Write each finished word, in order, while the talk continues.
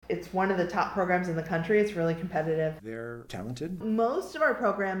It's one of the top programs in the country. It's really competitive. They're talented. Most of our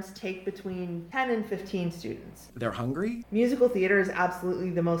programs take between 10 and 15 students. They're hungry. Musical theater is absolutely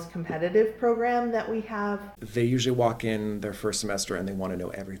the most competitive program that we have. They usually walk in their first semester and they want to know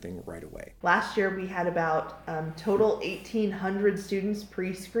everything right away. Last year we had about total 1,800 students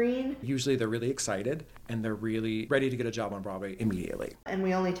pre-screen. Usually they're really excited and they're really ready to get a job on Broadway immediately. And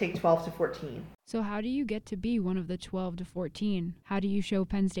we only take 12 to 14. So how do you get to be one of the 12 to 14? How do you show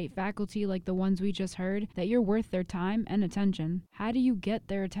Penn State faculty like the ones we just heard that you're worth their time and attention? How do you get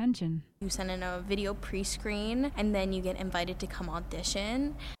their attention? You send in a video pre-screen and then you get invited to come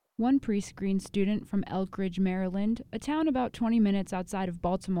audition. One pre-screen student from Elk Ridge, Maryland, a town about 20 minutes outside of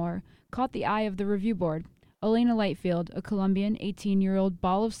Baltimore, caught the eye of the review board. Elena Lightfield, a Colombian 18-year-old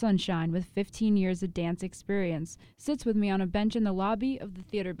ball of sunshine with 15 years of dance experience, sits with me on a bench in the lobby of the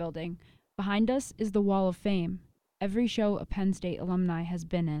theater building. Behind us is the Wall of Fame, every show a Penn State alumni has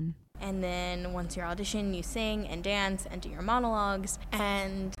been in. And then once you're audition, you sing and dance and do your monologues,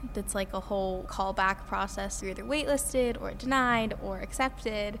 and it's like a whole callback process. You're either waitlisted or denied or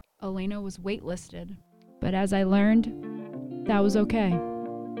accepted. Elena was waitlisted, but as I learned, that was okay.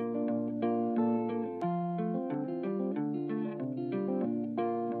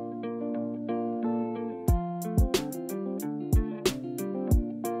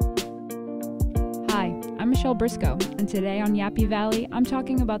 I'm Michelle Briscoe, and today on Yappy Valley, I'm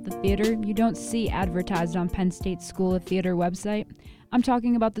talking about the theater you don't see advertised on Penn State's School of Theater website. I'm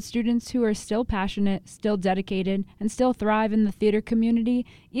talking about the students who are still passionate, still dedicated, and still thrive in the theater community,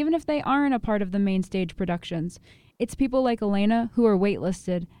 even if they aren't a part of the main stage productions. It's people like Elena who are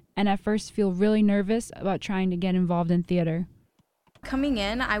waitlisted, and at first feel really nervous about trying to get involved in theater. Coming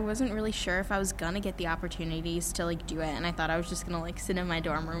in, I wasn't really sure if I was gonna get the opportunities to do it, and I thought I was just gonna sit in my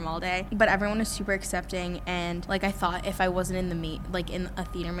dorm room all day. But everyone was super accepting, and I thought if I wasn't in in a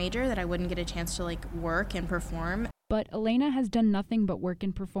theater major that I wouldn't get a chance to work and perform. But Elena has done nothing but work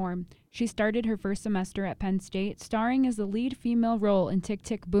and perform. She started her first semester at Penn State starring as the lead female role in Tick,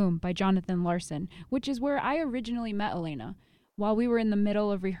 Tick, Boom by Jonathan Larson, which is where I originally met Elena. While we were in the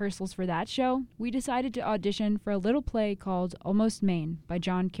middle of rehearsals for that show, we decided to audition for a little play called Almost Maine by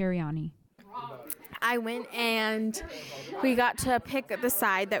John Cariani. I went and we got to pick the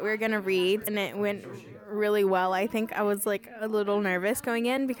side that we were going to read, and it went really well. I think I was a little nervous going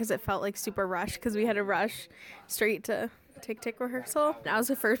in because it felt super rushed because we had to rush straight to Tick Tick rehearsal. I was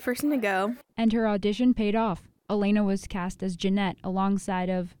the first person to go. And her audition paid off. Elena was cast as Jeanette alongside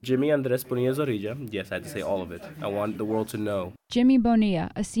of Jimmy Andres Bonilla Zorrilla. Yes, I had to say all of it. I want the world to know. Jimmy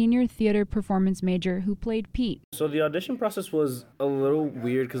Bonilla, a senior theater performance major who played Pete. So the audition process was a little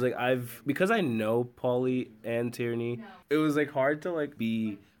weird because I know Pauly and Tierney. It was hard to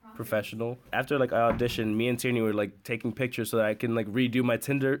be professional. After I auditioned, me and Tierney were taking pictures so that I can redo my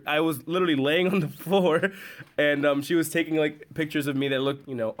Tinder. I was literally laying on the floor, and she was taking pictures of me that looked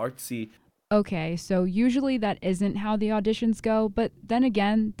artsy. Okay, so usually that isn't how the auditions go, but then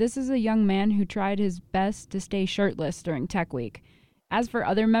again, this is a young man who tried his best to stay shirtless during Tech Week. As for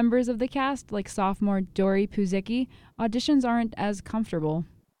other members of the cast, like sophomore Dory Puzicki, auditions aren't as comfortable.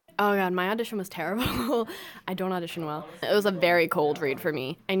 Oh god, my audition was terrible. I don't audition well. It was a very cold read for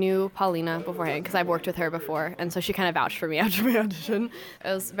me. I knew Paulina beforehand because I've worked with her before, and so she kind of vouched for me after my audition.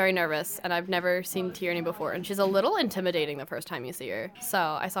 I was very nervous, and I've never seen Tierney before, and she's a little intimidating the first time you see her. So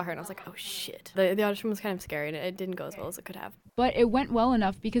I saw her and I was like, oh shit. The audition was kind of scary, and it didn't go as well as it could have. But it went well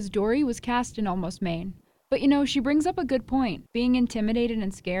enough because Dory was cast in Almost Maine. But she brings up a good point. Being intimidated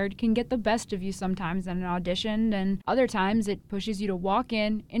and scared can get the best of you sometimes in an audition, and other times it pushes you to walk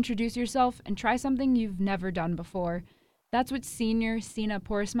in, introduce yourself, and try something you've never done before. That's what senior Sina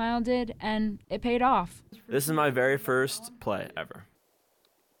Porsmile did, and it paid off. This is my very first play ever.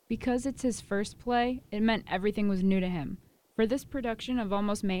 Because it's his first play, it meant everything was new to him. For this production of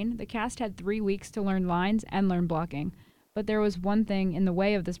Almost Maine, the cast had 3 weeks to learn lines and learn blocking. But there was one thing in the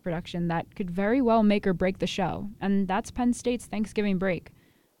way of this production that could very well make or break the show, and that's Penn State's Thanksgiving break.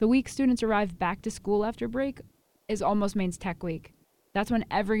 The week students arrive back to school after break is Almost Maine's Tech Week. That's when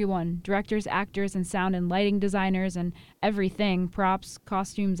everyone, directors, actors, and sound and lighting designers, and everything, props,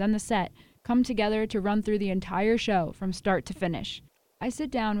 costumes, and the set, come together to run through the entire show from start to finish. I sit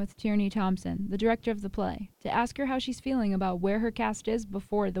down with Tierney Thompson, the director of the play, to ask her how she's feeling about where her cast is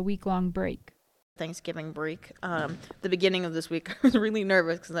before the week-long break. Thanksgiving break. The beginning of this week, I was really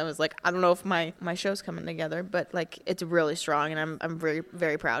nervous because I was like, I don't know if my show's coming together, but like it's really strong, and I'm very,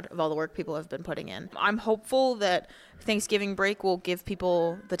 very proud of all the work people have been putting in. I'm hopeful that Thanksgiving break will give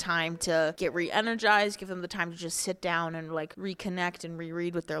people the time to get re-energized, give them the time to just sit down and like reconnect and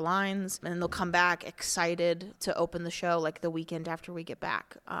reread with their lines, and they'll come back excited to open the show like the weekend after we get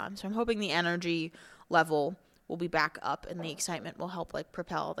back. So I'm hoping the energy level will be back up, and the excitement will help like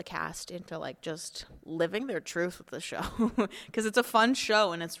propel the cast into like just living their truth with the show, because it's a fun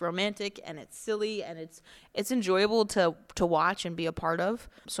show, and it's romantic, and it's silly, and it's enjoyable to watch and be a part of.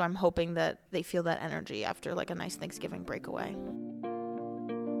 So I'm hoping that they feel that energy after like a nice Thanksgiving breakaway.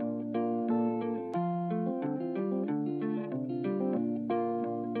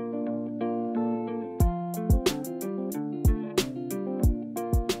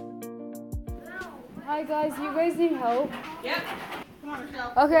 Hi guys, you guys need help? Yep. Come on,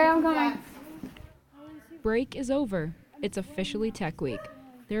 Michelle. Okay, I'm coming. Break is over. It's officially Tech Week.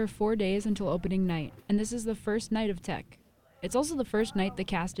 There are 4 days until opening night, and this is the first night of Tech. It's also the first night the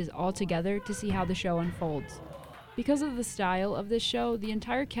cast is all together to see how the show unfolds. Because of the style of this show, the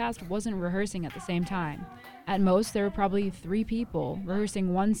entire cast wasn't rehearsing at the same time. At most, there were probably 3 people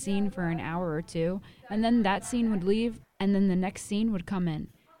rehearsing one scene for an hour or 2, and then that scene would leave, and then the next scene would come in.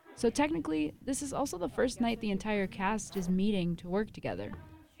 So technically, this is also the first night the entire cast is meeting to work together.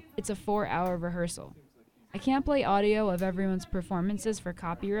 It's a 4-hour rehearsal. I can't play audio of everyone's performances for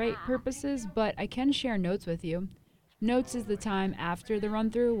copyright purposes, but I can share notes with you. Notes is the time after the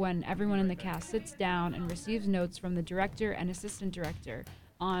run-through when everyone in the cast sits down and receives notes from the director and assistant director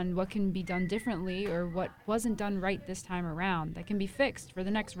on what can be done differently or what wasn't done right this time around that can be fixed for the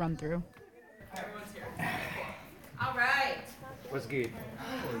next run-through. Everyone's here. All right. What's good?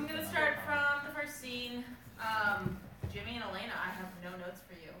 I'm gonna start from the first scene. Jimmy and Elena, I have no notes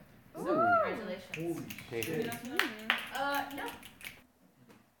for you. So congratulations. No.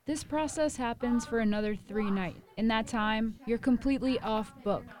 This process happens for another 3 nights. In that time, you're completely off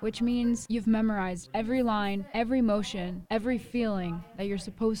book, which means you've memorized every line, every motion, every feeling that you're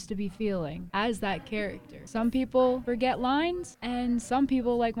supposed to be feeling as that character. Some people forget lines, and some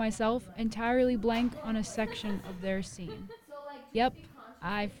people, like myself, entirely blank on a section of their scene. Yep,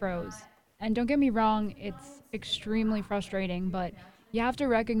 I froze. And don't get me wrong, it's extremely frustrating, but you have to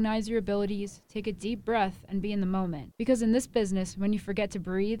recognize your abilities, take a deep breath, and be in the moment. Because in this business, when you forget to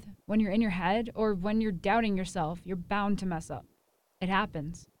breathe, when you're in your head, or when you're doubting yourself, you're bound to mess up. It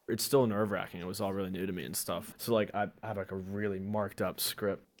happens. It's still nerve-wracking. It was all really new to me and stuff. So like I have like a really marked up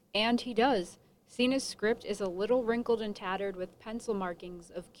script. And he does. Cena's script is a little wrinkled and tattered with pencil markings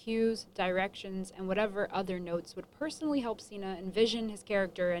of cues, directions, and whatever other notes would personally help Cena envision his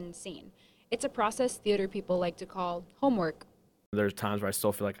character and scene. It's a process theater people like to call homework. There's times where I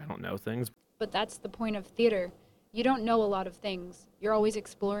still feel like I don't know things. But that's the point of theater. You don't know a lot of things. You're always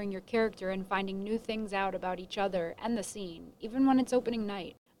exploring your character and finding new things out about each other and the scene, even when it's opening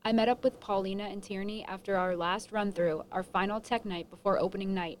night. I met up with Paulina and Tierney after our last run-through, our final tech night before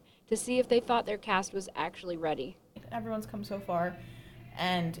opening night, to see if they thought their cast was actually ready. Everyone's come so far,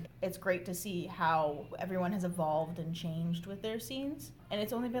 and it's great to see how everyone has evolved and changed with their scenes. And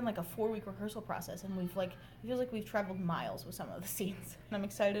it's only been like a 4-week rehearsal process, and it feels like we've traveled miles with some of the scenes. And I'm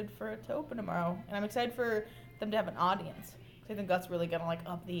excited for it to open tomorrow, and I'm excited for them to have an audience. I think that's really gonna like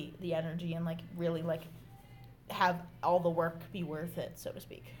up the energy and like really like have all the work be worth it, so to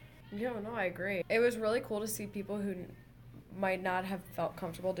speak. Yeah, no, I agree. It was really cool to see people who might not have felt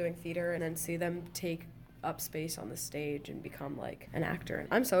comfortable doing theater and then see them take up space on the stage and become like an actor.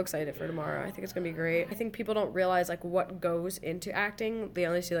 I'm so excited for tomorrow. I think it's gonna be great. I think people don't realize like what goes into acting. They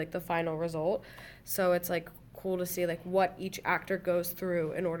only see like the final result. So it's like cool to see like what each actor goes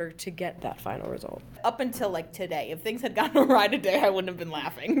through in order to get that final result. Up until like today, if things had gone awry today, I wouldn't have been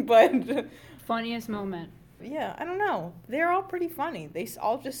laughing, but Funniest moment. yeah, I don't know. They're all pretty funny. They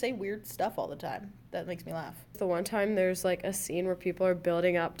all just say weird stuff all the time. That makes me laugh. The one time there's like a scene where people are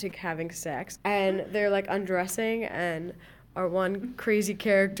building up to having sex and they're like undressing, and our one crazy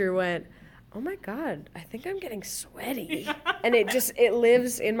character went, "Oh my God, I think I'm getting sweaty." And it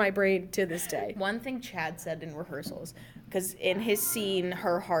lives in my brain to this day. One thing Chad said in rehearsals, because in his scene,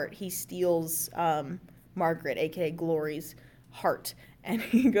 Her Heart, he steals Margaret, aka Glory's heart. And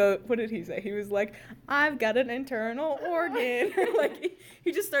what did he say? He was like, "I've got an internal organ." Like,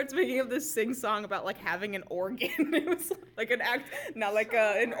 he just starts making up this sing-song about, like, having an organ. It was like an act, not like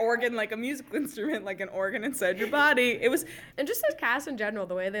an organ, like a musical instrument, like an organ inside your body. It was, and just as cast in general,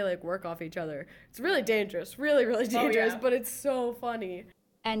 the way they, like, work off each other, it's really dangerous, really, really dangerous, but it's so funny.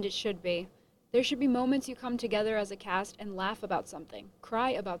 And it should be. There should be moments you come together as a cast and laugh about something, cry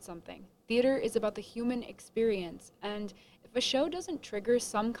about something, Theater is about the human experience, and if a show doesn't trigger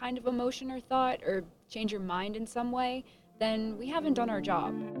some kind of emotion or thought or change your mind in some way, then we haven't done our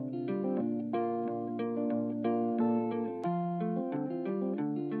job.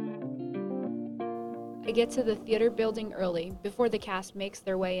 I get to the theater building early, before the cast makes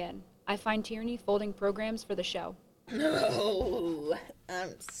their way in. I find Tierney folding programs for the show. No,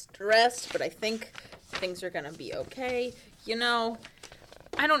 I'm stressed, but I think things are gonna be okay. You know,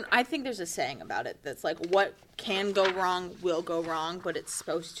 I think there's a saying about it that's like, what can go wrong will go wrong, but it's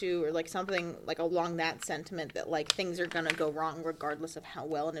supposed to, or like something like along that sentiment that like things are gonna go wrong regardless of how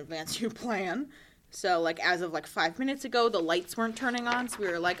well in advance you plan. So, like, as of, like, 5 minutes ago, the lights weren't turning on, so we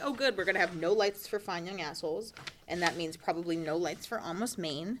were like, oh, good, we're going to have no lights for Fine Young Assholes, and that means probably no lights for Almost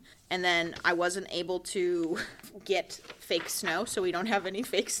Maine. And then I wasn't able to get fake snow, so we don't have any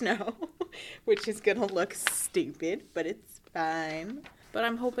fake snow, which is going to look stupid, but it's fine. But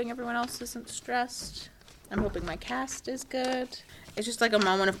I'm hoping everyone else isn't stressed. I'm hoping my cast is good. It's just like a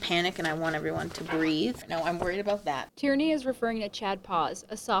moment of panic, and I want everyone to breathe. No, I'm worried about that. Tierney is referring to Chad Paz,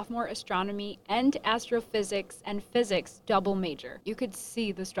 a sophomore astronomy and astrophysics and physics double major. You could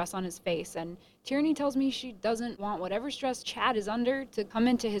see the stress on his face, and Tierney tells me she doesn't want whatever stress Chad is under to come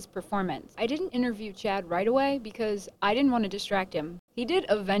into his performance. I didn't interview Chad right away because I didn't want to distract him. He did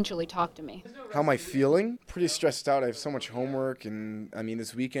eventually talk to me. How am I feeling? Pretty stressed out. I have so much homework, and I mean,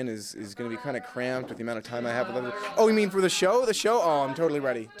 this weekend is going to be kind of cramped with the amount of time I have with other. Oh, you mean for the show? The show? Oh, I'm totally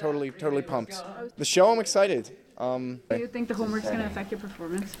ready. Totally pumped. The show, I'm excited. Do you think the homework's going to affect your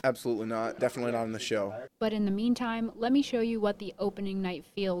performance? Absolutely not. Definitely not in the show. But in the meantime, let me show you what the opening night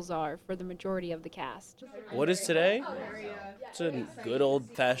feels are for the majority of the cast. What is today? It's a good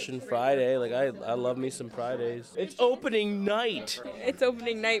old-fashioned Friday. Like, I love me some Fridays. It's opening night. It's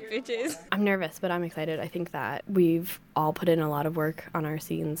opening night, bitches. I'm nervous, but I'm excited. I think that we've all put in a lot of work on our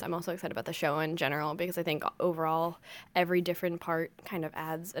scenes. I'm also excited about the show in general because I think overall every different part kind of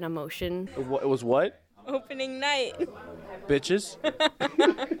adds an emotion. It was what? Opening night. Bitches?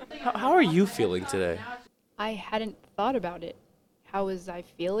 How are you feeling today? I hadn't thought about it. How was I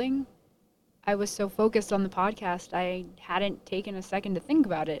feeling? I was so focused on the podcast, I hadn't taken a second to think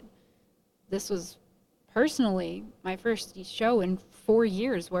about it. This was personally my first show in 4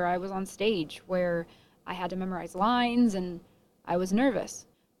 years where I was on stage, where I had to memorize lines and I was nervous.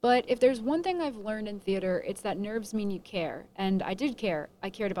 But if there's one thing I've learned in theater, it's that nerves mean you care. And I did care.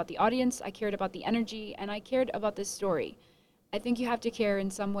 I cared about the audience, I cared about the energy, and I cared about this story. I think you have to care in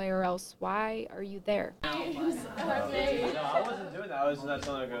some way or else why are you there? No, I wasn't doing that. That's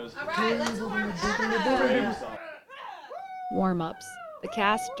something that goes. All right, let's warm up. Warm-ups. The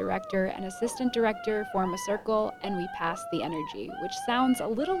cast, director, and assistant director form a circle and we pass the energy, which sounds a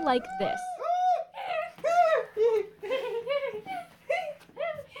little like this.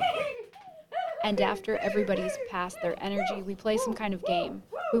 And after everybody's passed their energy, we play some kind of game.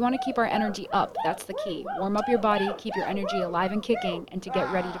 We want to keep our energy up, that's the key. Warm up your body, keep your energy alive and kicking, and to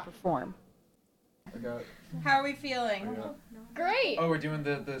get ready to perform. How are we feeling? Great. Oh, we're doing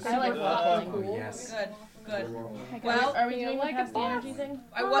the I like waffling. Oh, yes. Good. Well, are we doing like a energy thing?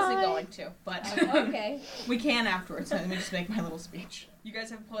 I wasn't going to, but Okay. we can afterwards. Let me just make my little speech. You guys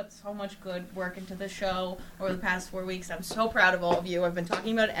have put so much good work into the show over the past 4 weeks. I'm so proud of all of you. I've been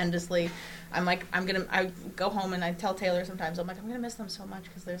talking about it endlessly. I go home and I tell Taylor sometimes, I'm gonna miss them so much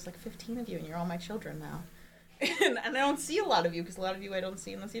because there's like 15 of you and you're all my children now. and I don't see a lot of you because a lot of you I don't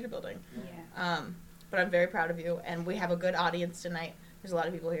see in the theater building. Yeah. But I'm very proud of you, and we have a good audience tonight. There's a lot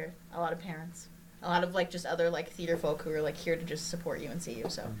of people here, a lot of parents, a lot of like just other like theater folk who are like here to just support you and see you.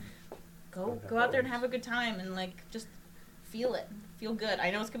 So go out there and have a good time and like just feel it, feel good. I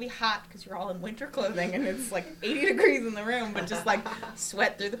know it's gonna be hot because you're all in winter clothing and it's like 80 degrees in the room, but just like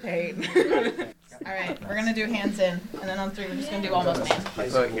sweat through the pain. All right, we're gonna do hands in, and then on 3 we're just gonna do Almost Maine.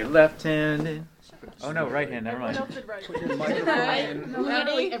 Put your left hand in. Oh no, right hand. Never mind. Put your microphone in.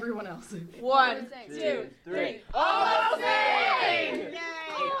 Literally everyone else. 1, 2, 3. Almost Maine! Yay!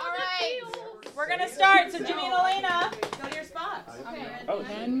 All right, we're gonna start. So Jimmy and Elena, go to your spots.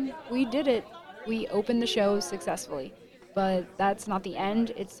 Okay. And we did it. We opened the show successfully. But that's not the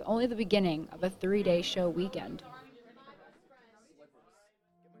end. It's only the beginning of a 3-day show weekend.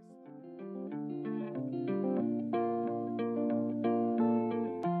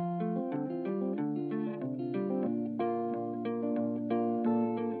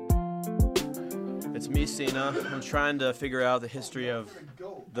 It's me, Cena. I'm trying to figure out the history of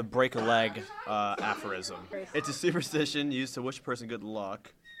the break a leg aphorism. It's a superstition used to wish a person good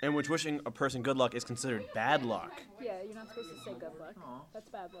luck, in which wishing a person good luck is considered bad luck. Yeah, you're not supposed to say good luck. That's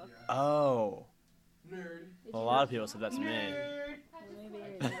bad luck. Oh. A lot of people said that to me.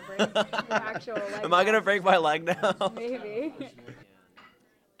 actual leg Am I gonna break my leg now? Maybe.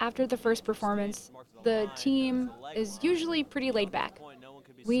 After the first performance, the team is usually pretty laid back.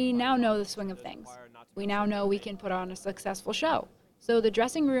 We now know the swing of things. We now know we can put on a successful show. So the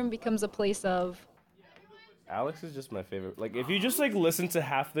dressing room becomes a place of... Alex is just my favorite. Like, if you just, like, listen to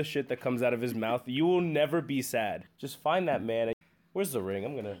half the shit that comes out of his mouth, you will never be sad. Just find that man. Where's the ring?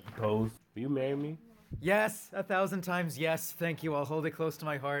 I'm gonna propose. Will you marry me? Yes, 1,000 times yes. Thank you. I'll hold it close to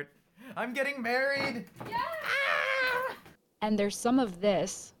my heart. I'm getting married. And there's some of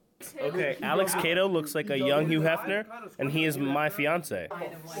this. Okay, Alex Cato looks like a young Hugh Hefner, and he is my fiance.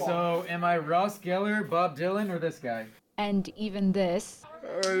 So, am I Ross Geller, Bob Dylan, or this guy? And even this.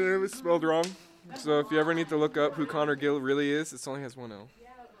 It was spelled wrong. So if you ever need to look up who Connor Gill really is, it only has one L.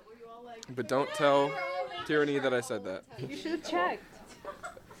 But don't tell Tyranny that I said that. You should have checked.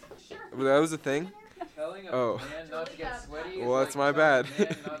 But that was a thing? Oh. Well, that's my bad.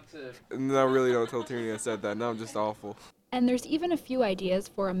 No, really don't tell Tyranny I said that. Now I'm just awful. And there's even a few ideas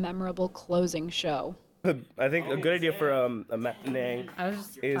for a memorable closing show. I think a good idea for a matinee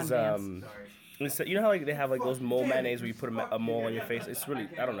is you know how like they have like those mole matinees where you put a mole on your face? It's really,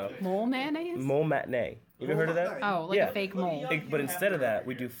 I don't know. Mole mayonnaise? Mole matinee. You ever heard of that? Oh, like a fake mole. But instead of that,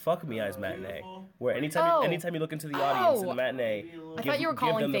 we do Fuck Me Eyes matinee, where anytime you look into the audience in the matinee, I thought you were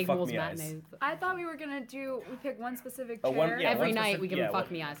calling fake moles matinees. matinees. I thought we were gonna we pick one specific chair. Every night we give them Fuck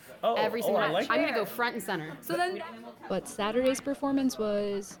Me Eyes. Every single night. I'm gonna go front and center. So then. But Saturday's performance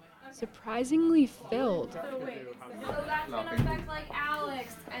was surprisingly filled. So that's gonna affect like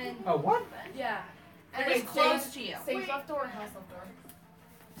Alex and. Oh, what? Yeah. And it's it's close to you. Stage left door, house left door.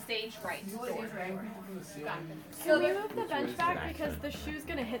 Stage right. Can we move the bench back because the shoe's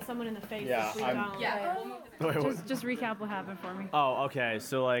gonna hit someone in the face if we don't? Yeah. Just recap what happened for me. Oh, okay.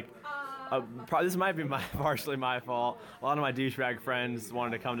 So like, this might be partially my fault. A lot of my douchebag friends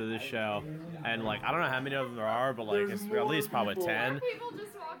wanted to come to this show, and like I don't know how many of them there are, but like it's at least probably 10.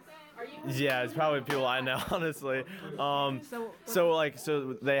 Yeah, it's probably people I know, honestly.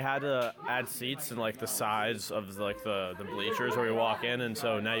 So they had to add seats in like the sides of like the bleachers where we walk in, and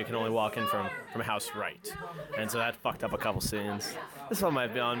so now you can only walk in from house right, and so that fucked up a couple scenes. This one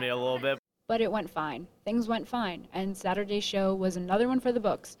might be on me a little bit. But it went fine. Things went fine, and Saturday's show was another one for the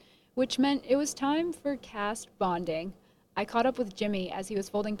books, which meant it was time for cast bonding. I caught up with Jimmy as he was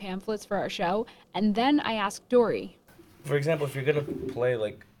folding pamphlets for our show, and then I asked Dory. For example, if you're gonna play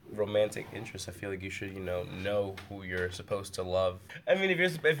like romantic interest, I feel like you should, know who you're supposed to love. I mean, if you're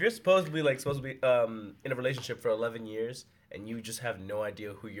supposed to be in a relationship for 11 years and you just have no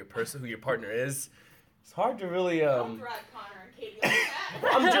idea who your partner is, it's hard to really. Don't drag Connor and Katie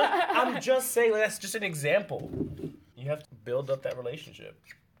like that. I'm just saying that's just an example. You have to build up that relationship,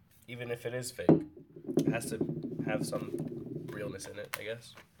 even if it is fake. It has to have some realness in it, I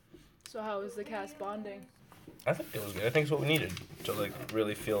guess. So how was the cast bonding? I think it was good. I think it's what we needed to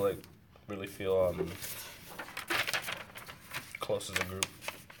really feel close as a group.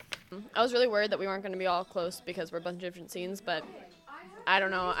 I was really worried that we weren't going to be all close because we're a bunch of different scenes, but I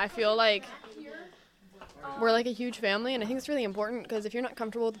don't know. I feel like we're like a huge family, and I think it's really important because if you're not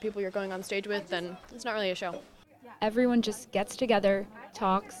comfortable with the people you're going on stage with, then it's not really a show. Everyone just gets together,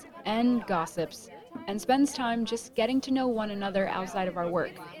 talks, and gossips, and spends time just getting to know one another outside of our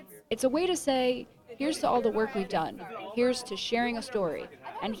work. It's a way to say, here's to all the work we've done, here's to sharing a story,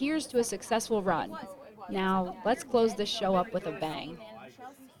 and here's to a successful run. Now, let's close this show up with a bang.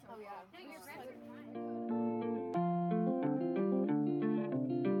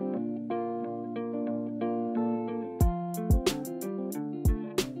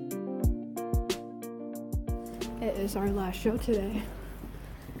 It is our last show today,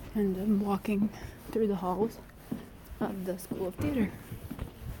 and I'm walking through the halls of the School of Theater.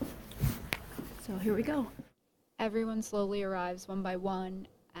 So here we go. Everyone slowly arrives one by one,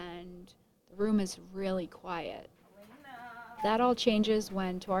 and the room is really quiet. That all changes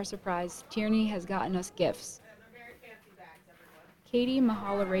when, to our surprise, Tierney has gotten us gifts. Katie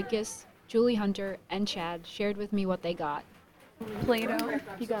Mahalarakis, Julie Hunter, and Chad shared with me what they got. Play-Doh.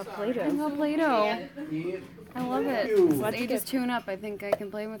 You got Play-Doh. I love Play-Doh. I love it. What'd you Ages get? tune up. I think I can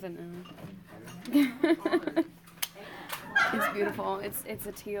play with it now. It's beautiful. It's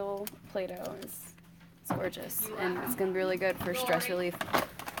a teal Play-Doh. It's gorgeous, and it's gonna be really good for stress relief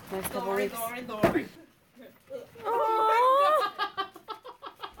next couple weeks.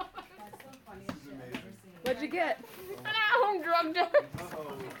 What'd you get? I'm drugged up.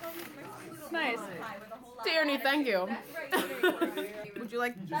 Nice. Tierney, thank you. Would you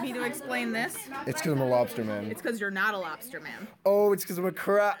like me to explain this? It's because I'm a lobster man. It's because you're not a lobster man. Oh, it's because I'm a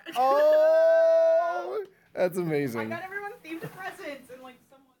crab. Oh! That's amazing. everyone themed presents and like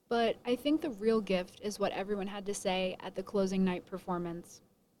someone. But I think the real gift is what everyone had to say at the closing night performance.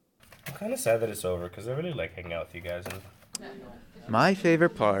 I'm kind of sad that it's over because I really like hanging out with you guys. My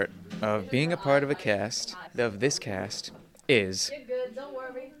favorite part of being a part of this cast, is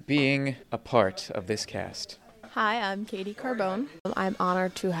being a part of this cast. Hi, I'm Katie Carbone. I'm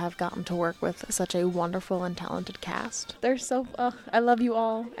honored to have gotten to work with such a wonderful and talented cast. They're so, I love you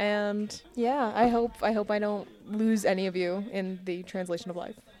all, and yeah, I hope I don't lose any of you in the translation of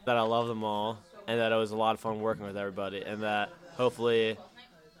life. That I love them all, and that it was a lot of fun working with everybody, and that hopefully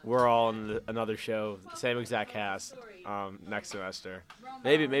we're all in another show, same exact cast, next semester.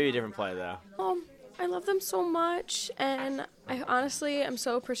 Maybe a different play though. I love them so much, and I honestly am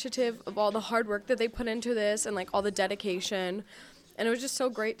so appreciative of all the hard work that they put into this and like all the dedication, and it was just so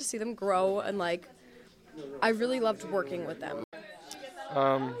great to see them grow, and like I really loved working with them.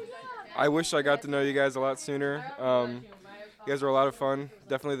 I wish I got to know you guys a lot sooner. You guys were a lot of fun.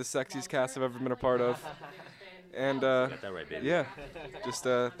 Definitely the sexiest cast I've ever been a part of. And Got that right, baby. yeah, just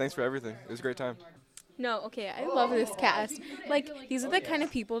thanks for everything. It was a great time. No, okay, I love this cast. Like, these are the kind of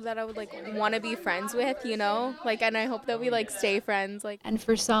people that I would, like, want to be friends with, you know? Like, and I hope that we, like, stay friends. Like. And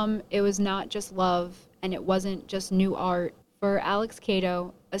for some, it was not just love, and it wasn't just new art. For Alex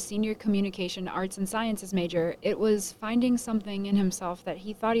Cato, a senior communication arts and sciences major, it was finding something in himself that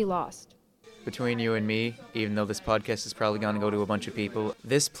he thought he lost. Between you and me, even though this podcast is probably going to go to a bunch of people,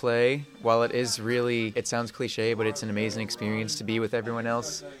 this play, while it is really, it sounds cliche, but it's an amazing experience to be with everyone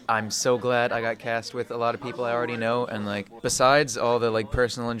else. I'm so glad I got cast with a lot of people I already know, and like, besides all the like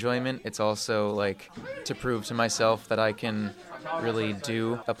personal enjoyment, it's also like to prove to myself that I can really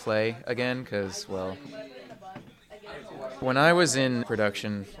do a play again, because, well, when I was in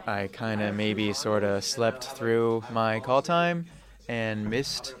production, I kind of maybe sort of slept through my call time and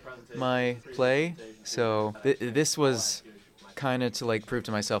missed my play, so this was kind of to like prove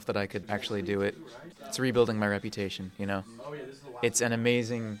to myself that I could actually do it. It's rebuilding my reputation, you know. It's an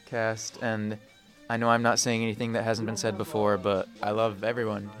amazing cast, and I know I'm not saying anything that hasn't been said before, but I love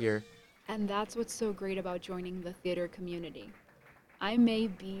everyone here. And that's what's so great about joining the theater community. I may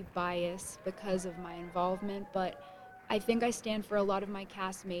be biased because of my involvement, but I think I stand for a lot of my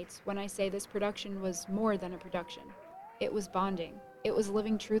castmates when I say this production was more than a production. It was bonding. It was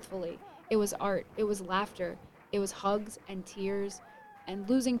living truthfully. It was art. It was laughter. It was hugs and tears and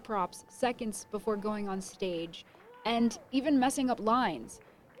losing props seconds before going on stage and even messing up lines.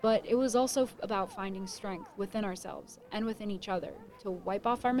 But it was also about finding strength within ourselves and within each other to wipe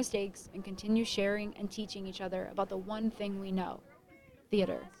off our mistakes and continue sharing and teaching each other about the one thing we know,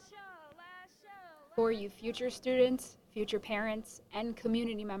 theater. For you future students, future parents, and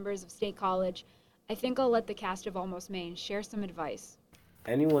community members of State College, I think I'll let the cast of Almost Maine share some advice.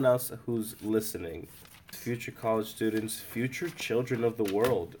 Anyone else who's listening, future college students, future children of the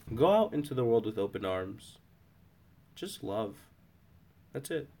world, go out into the world with open arms. Just love.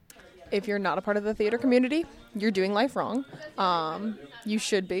 That's it. If you're not a part of the theater community, you're doing life wrong. You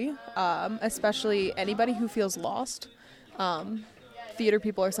should be, especially anybody who feels lost. Theater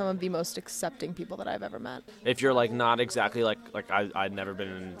people are some of the most accepting people that I've ever met. If you're like not exactly like I'd never been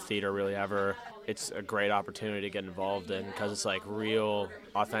in theater really ever, it's a great opportunity to get involved in because it's like real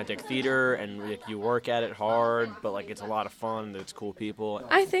authentic theater and like, you work at it hard, but like it's a lot of fun. It's cool people.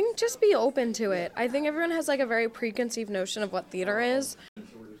 I think just be open to it. I think everyone has like a very preconceived notion of what theater is.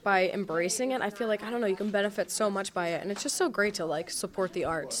 By embracing it, I feel like, I don't know, you can benefit so much by it, and it's just so great to like support the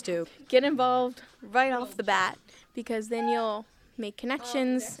arts too. Get involved right off the bat, because then you'll make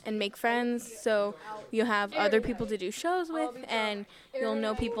connections and make friends, so you'll have other people to do shows with, and you'll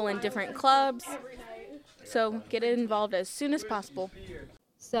know people in different clubs. So get involved as soon as possible.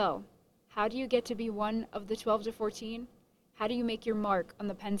 So, how do you get to be one of the 12 to 14? How do you make your mark on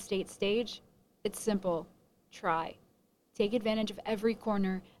the Penn State stage? It's simple. Try. Take advantage of every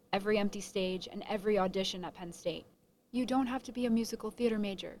corner, every empty stage, and every audition at Penn State. You don't have to be a musical theater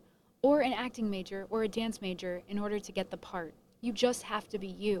major, or an acting major, or a dance major in order to get the part. You just have to be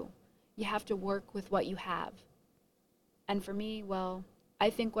you. You have to work with what you have. And for me, well,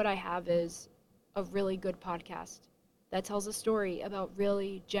 I think what I have is a really good podcast that tells a story about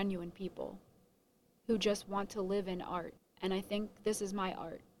really genuine people who just want to live in art. And I think this is my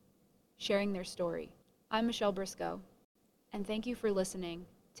art, sharing their story. I'm Michelle Briscoe, and thank you for listening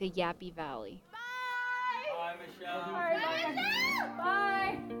to Yappy Valley. Bye, Michelle. Bye.